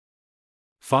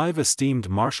5 esteemed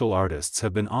martial artists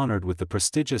have been honored with the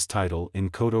prestigious title in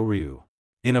Kodo Ryu.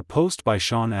 In a post by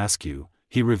Sean Askew,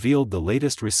 he revealed the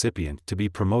latest recipient to be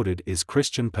promoted is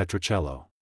Christian Petrocello.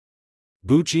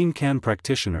 Bujinkan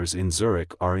practitioners in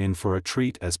Zurich are in for a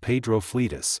treat as Pedro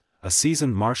Fleitas, a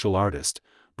seasoned martial artist,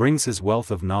 brings his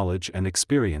wealth of knowledge and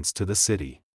experience to the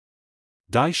city.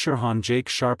 Dai Shirhan Jake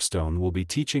Sharpstone will be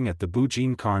teaching at the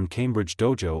Bujinkan Cambridge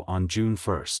Dojo on June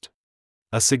 1.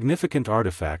 A significant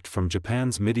artifact from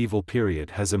Japan's medieval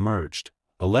period has emerged,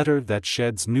 a letter that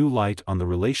sheds new light on the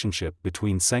relationship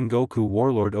between Sengoku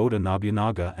warlord Oda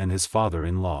Nobunaga and his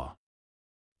father-in-law.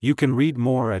 You can read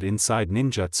more at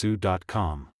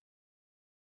InsideNinjutsu.com.